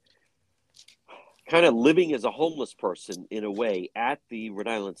been kind of living as a homeless person in a way at the Rhode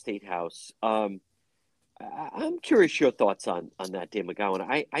Island State House. I'm curious your thoughts on that, Dan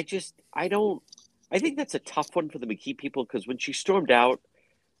McGowan. I think that's a tough one for the McKee people, because when she stormed out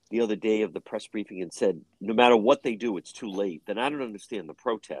the other day of the press briefing and said, no matter what they do, it's too late, then I don't understand the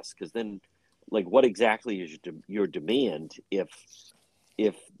protest, because then, like, what exactly is your demand if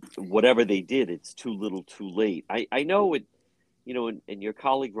whatever they did, it's too little too late? I know it, and your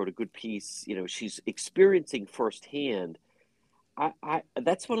colleague wrote a good piece, she's experiencing firsthand. I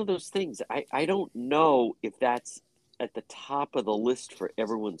that's one of those things. I don't know if that's at the top of the list for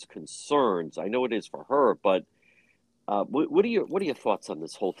everyone's concerns. I know it is for her, but what are your thoughts on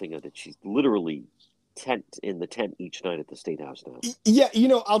this whole thing that she's literally in the tent each night at the State House now? Yeah,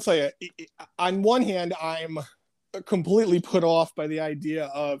 I'll tell you. On one hand, I'm completely put off by the idea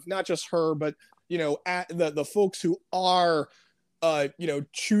of not just her, but at the folks who are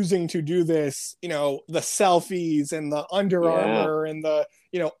choosing to do this, the selfies and the Under Armour and the,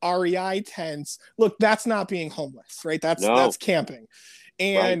 REI tents. Look, that's not being homeless, right? That's camping.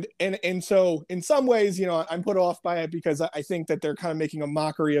 And, right. and so in some ways, I'm put off by it because I think that they're kind of making a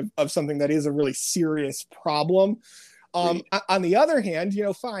mockery of something that is a really serious problem. On the other hand,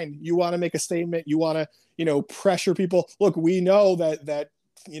 fine. You want to make a statement. You want to, pressure people. Look, we know that,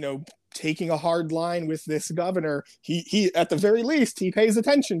 taking a hard line with this governor, he at the very least, he pays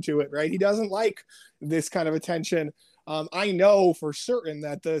attention to it, right? He doesn't like this kind of attention. I know for certain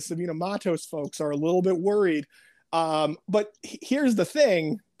that the Sabina Matos folks are a little bit worried. But here's the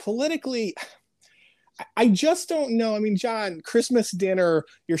thing, politically, I just don't know. I mean, John, Christmas dinner,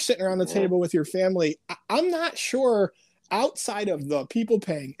 you're sitting around the table with your family. I'm not sure, outside of the people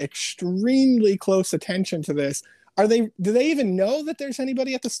paying extremely close attention to this, do they even know that there's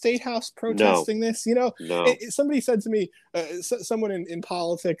anybody at the State House protesting this? No. Somebody said to me, someone in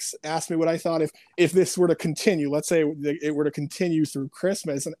politics asked me what I thought if this were to continue. Let's say it were to continue through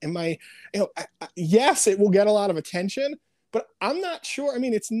Christmas, and yes, it will get a lot of attention, but I'm not sure. I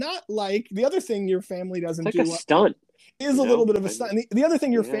mean, it's not like the other thing your family doesn't do. It's like a stunt. Is a little bit of a stunt. The other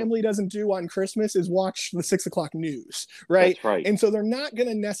thing your family doesn't do on Christmas is watch the 6 o'clock news, right? That's right. And so they're not going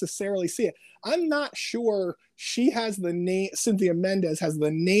to necessarily see it. I'm not sure she has the name, Cynthia Mendez has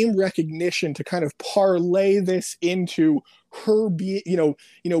the name recognition to kind of parlay this into her being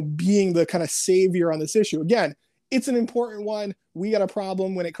the kind of savior on this issue. Again, it's an important one. We got a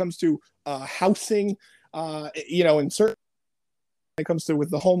problem when it comes to housing, and certain. When it comes to with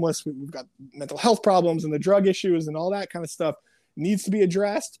the homeless, we've got mental health problems and the drug issues and all that kind of stuff needs to be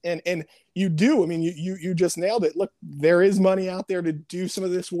addressed. And you do. I mean, you just nailed it. Look, there is money out there to do some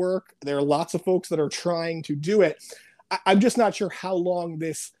of this work. There are lots of folks that are trying to do it. I'm just not sure how long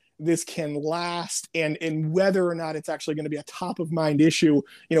this can last and whether or not it's actually going to be a top of mind issue,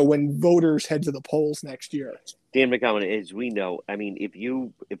 when voters head to the polls next year. Dan McGowan, as we know, I mean, if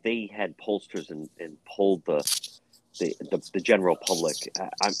they had pollsters and polled the general public,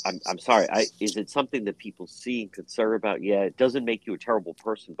 I'm sorry. Is it something that people see and concern about? Yeah, it doesn't make you a terrible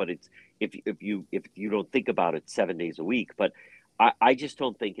person, but it's if you don't think about it 7 days a week. But I just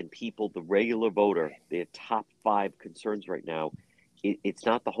don't think in people, the regular voter, their top 5 concerns right now, it's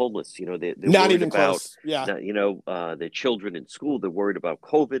not the homeless. They're not worried even about, close. Yeah. Their children in school. They're worried about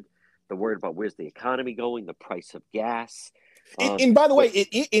COVID. They're worried about where's the economy going, the price of gas. And by the way,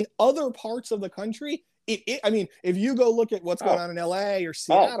 in other parts of the country. I mean, if you go look at what's going on in LA or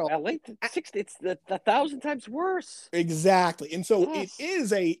Seattle, LA, it's 1,000 times worse. Exactly. And so yes.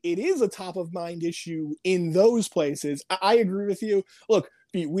 it is a top of mind issue in those places. I agree with you. Look,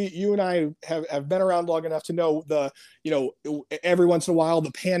 you and I have been around long enough to know every once in a while,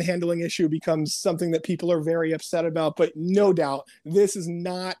 the panhandling issue becomes something that people are very upset about, but no doubt this is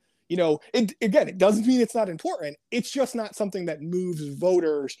not, it doesn't mean it's not important. It's just not something that moves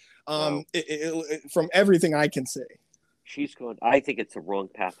voters from everything I can see. She's going. I think it's the wrong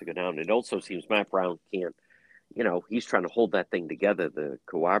path to go down. It also seems Matt Brown can't. He's trying to hold that thing together. The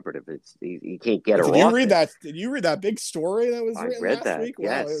cooperative. He can't get her off. Did you read that big story that was written last week?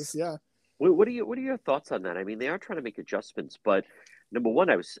 Yes. Wow, What are your thoughts on that? I mean, they are trying to make adjustments, but number one,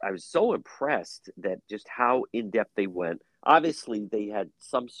 I was so impressed that just how in depth they went. Obviously, they had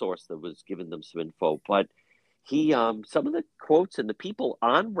some source that was giving them some info, but some of the quotes and the people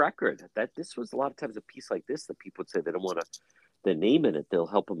on record that this was a lot of times a piece like this that people would say they don't want the name in it. They'll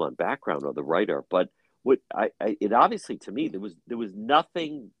help them on background or the writer, but it obviously to me there was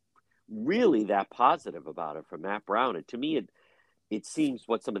nothing really that positive about it from Matt Brown, and to me it seems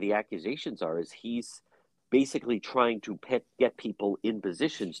what some of the accusations are is he's basically trying to get people in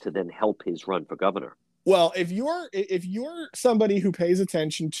positions to then help his run for governor. Well, if you're somebody who pays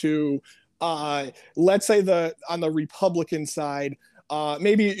attention to, let's say on the Republican side,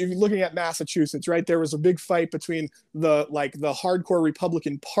 maybe if you're looking at Massachusetts, right? There was a big fight between the hardcore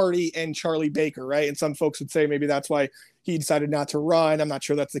Republican Party and Charlie Baker, right? And some folks would say maybe that's why he decided not to run. I'm not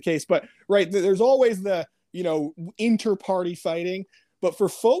sure that's the case, but right, there's always the inter-party fighting. But for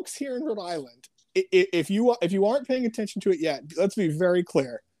folks here in Rhode Island, if you aren't paying attention to it yet, let's be very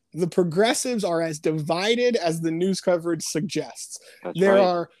clear: the progressives are as divided as the news coverage suggests.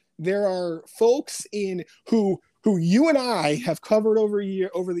 There are folks who you and I have covered over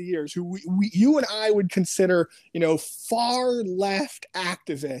the years, who you and I would consider, far left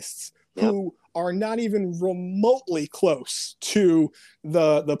activists who are not even remotely close to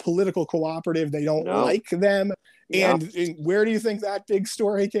the political cooperative. They don't like them. And where do you think that big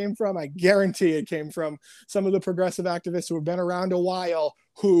story came from? I guarantee it came from some of the progressive activists who have been around a while,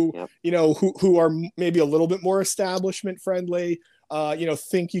 who are maybe a little bit more establishment friendly,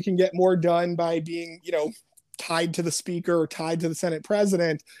 think you can get more done by being, tied to the speaker or tied to the Senate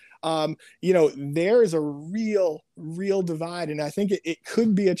president. There is a real divide. And I think it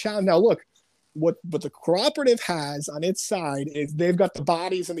could be a challenge. Now, look, what the cooperative has on its side is they've got the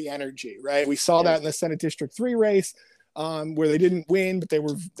bodies and the energy, right? We saw that in the Senate District 3 race, where they didn't win, but they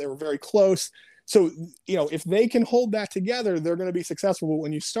were very close. So, if they can hold that together, they're going to be successful. But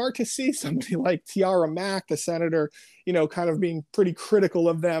when you start to see somebody like Tiara Mack, the senator, kind of being pretty critical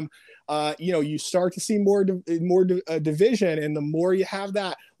of them, you start to see more division. And the more you have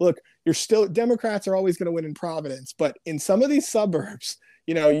that, look, Democrats are always going to win in Providence, but in some of these suburbs,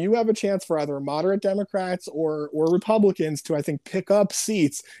 you have a chance for either moderate Democrats or Republicans to, I think, pick up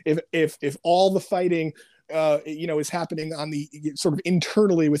seats if all the fighting is happening on the sort of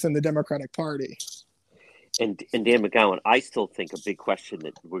internally within the Democratic Party. And Dan McGowan, I still think a big question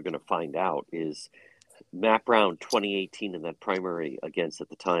that we're going to find out is Matt Brown, 2018 in that primary against, at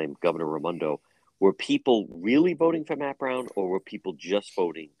the time, Governor Raimondo. Were people really voting for Matt Brown, or were people just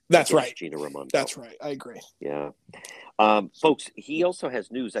voting against Gina Raimondo? That's right. I agree. Yeah. Folks, he also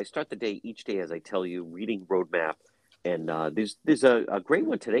has news. I start the day each day, as I tell you, reading Roadmap. And there's a great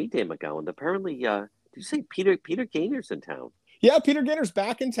one today, Dan McGowan. Apparently, did you say Peter Gaynor's in town? Yeah, Peter Gaynor's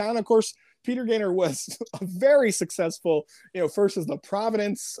back in town. Of course, Peter Gaynor was a very successful, first as the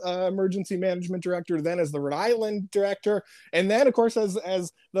Providence emergency management director, then as the Rhode Island director, and then, of course, as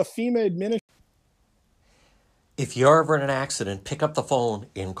the FEMA administrator. If you're ever in an accident, pick up the phone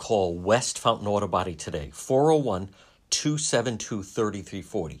and call West Fountain Auto Body today,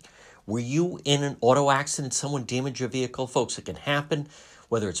 401-272-3340. Were you in an auto accident? Someone damaged your vehicle? Folks, it can happen,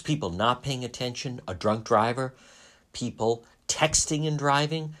 whether it's people not paying attention, a drunk driver, people texting and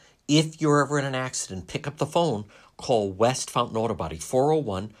driving. If you're ever in an accident, pick up the phone, call West Fountain Auto Body,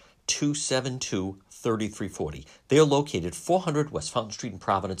 401-272-3340. They're located 400 West Fountain Street in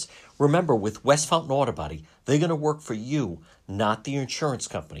Providence. Remember, with West Fountain Auto Body, they're going to work for you, not the insurance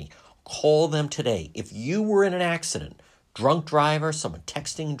company. Call them today. If you were in an accident, drunk driver, someone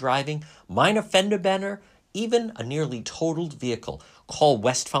texting and driving, minor fender bender, even a nearly totaled vehicle, call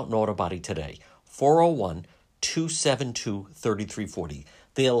West Fountain Auto Body today, 401-272-3340.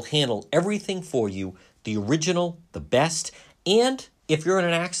 They'll handle everything for you, the original, the best, and if you're in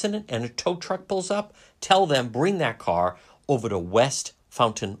an accident and a tow truck pulls up, tell them bring that car over to West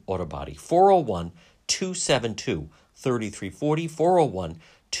Fountain Auto Body, 401-272-3340,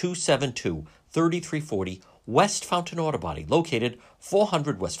 401-272-3340, West Fountain Auto Body, located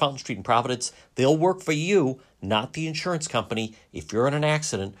 400 West Fountain Street in Providence. They'll work for you, not the insurance company. If you're in an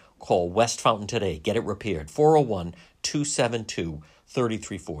accident, call West Fountain today. Get it repaired,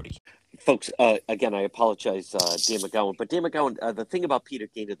 401-272-3340. Folks, again, I apologize, Dan McGowan. But Dan McGowan, the thing about Peter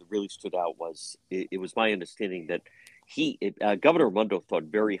Gaynor that really stood out was it was my understanding that Governor Raimondo thought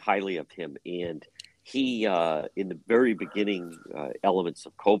very highly of him, and he in the very beginning elements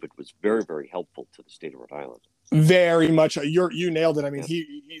of COVID was very, very helpful to the state of Rhode Island. Very much. You nailed it. I mean,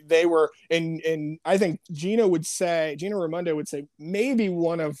 they were, and I think Gina Raimondo would say maybe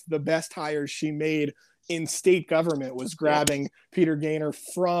one of the best hires she made in state government was grabbing Peter Gaynor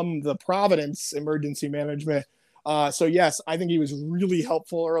from the Providence Emergency Management. So yes, I think he was really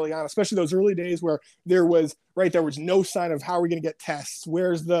helpful early on, especially those early days where there was no sign of how are we going to get tests,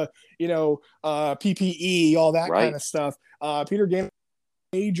 where's the PPE, all that kind of stuff. Peter Gaynor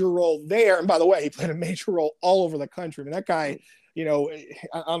major role there, and by the way, he played a major role all over the country. I mean, that guy,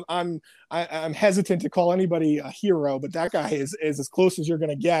 I'm hesitant to call anybody a hero, but that guy is as close as you're going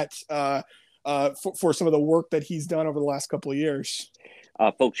to get for some of the work that he's done over the last couple of years.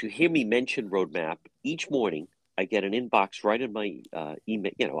 Folks, you hear me mention Roadmap each morning. I get an inbox right in my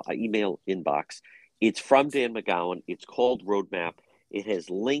email inbox. It's from Dan McGowan. It's called Roadmap. It has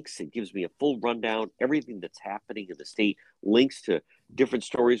links. It gives me a full rundown, everything that's happening in the state, links to different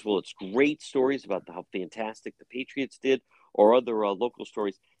stories. Well, it's great stories about how fantastic the Patriots did or other local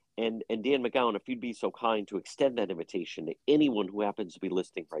stories. And Dan McGowan, if you'd be so kind to extend that invitation to anyone who happens to be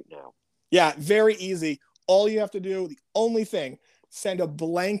listening right now. Yeah, very easy. All you have to do, the only thing, send a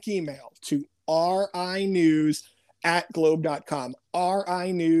blank email to rinews@globe.com.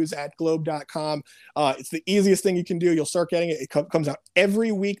 rinews@globe.com. It's the easiest thing you can do. You'll start getting it. It comes out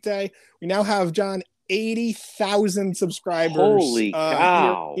every weekday. We now have, John, 80,000 subscribers. Holy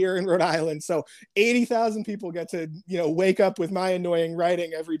cow. Here in Rhode Island. So 80,000 people get to, wake up with my annoying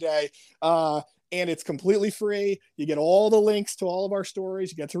writing every day. And it's completely free. You get all the links to all of our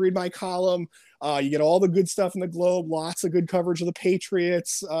stories. You get to read my column. You get all the good stuff in the Globe, lots of good coverage of the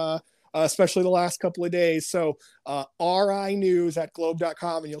Patriots, especially the last couple of days. So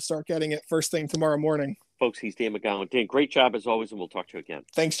rinews@globe.com, and you'll start getting it first thing tomorrow morning. Folks, he's Dan McGowan. Dan, great job as always, and we'll talk to you again.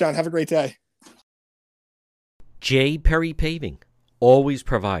 Thanks, John. Have a great day. J. Perry Paving always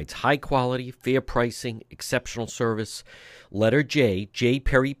provides high quality, fair pricing, exceptional service. Letter J. J.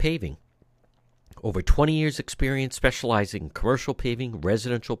 Perry Paving. Over 20 years experience specializing in commercial paving,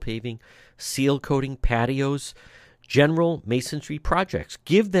 residential paving, seal coating, patios, general masonry projects.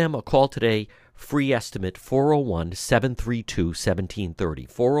 Give them a call today. Free estimate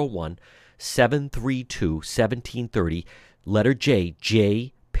 401-732-1730. 401-732-1730. Letter J.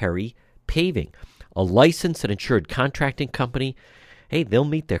 J. Perry Paving. A licensed and insured contracting company. Hey, they'll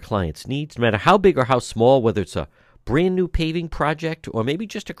meet their clients' needs no matter how big or how small, whether it's a brand new paving project or maybe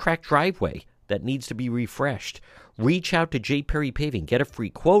just a cracked driveway that needs to be refreshed. Reach out to J. Perry Paving. Get a free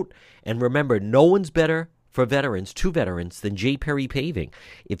quote. And remember, no one's better for veterans, to veterans, than J. Perry Paving.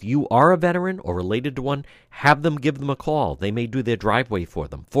 If you are a veteran or related to one, have them give them a call. They may do their driveway for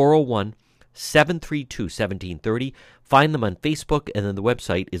them. 401-732-1730. Find them on Facebook, and then the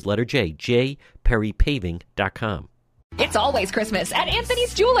website is letter J, jperrypaving.com. It's always Christmas at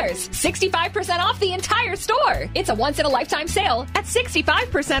Anthony's Jewelers. 65% off the entire store. It's a once-in-a-lifetime sale at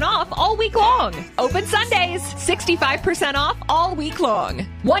 65% off all week long. Open Sundays. 65% off all week long.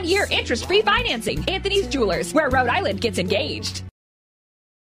 1 year interest-free financing. Anthony's Jewelers, where Rhode Island gets engaged.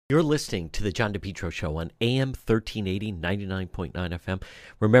 You're listening to the John DePietro Show on AM 1380, 99.9 FM.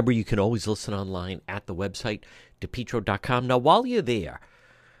 Remember, you can always listen online at the website, DePietro.com. Now, while you're there,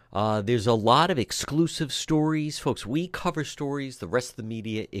 there's a lot of exclusive stories. Folks, we cover stories the rest of the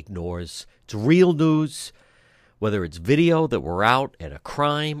media ignores. It's real news, whether it's video that we're out at a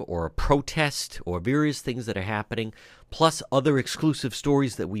crime or a protest or various things that are happening, plus other exclusive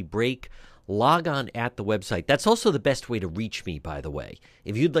stories that we break. Log on at the website. That's also the best way to reach me, by the way.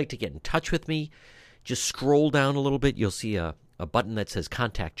 If you'd like to get in touch with me, just scroll down a little bit. You'll see a button that says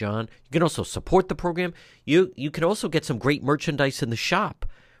Contact John. You can also support the program. You can also get some great merchandise in the shop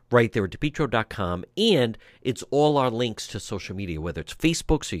right there at DePietro.com. And it's all our links to social media, whether it's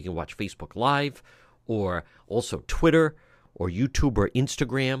Facebook, so you can watch Facebook Live, or also Twitter, or YouTube, or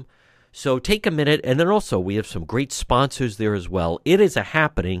Instagram. So take a minute, and then also we have some great sponsors there as well. It is a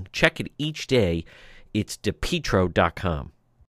happening. Check it each day. It's DePietro.com.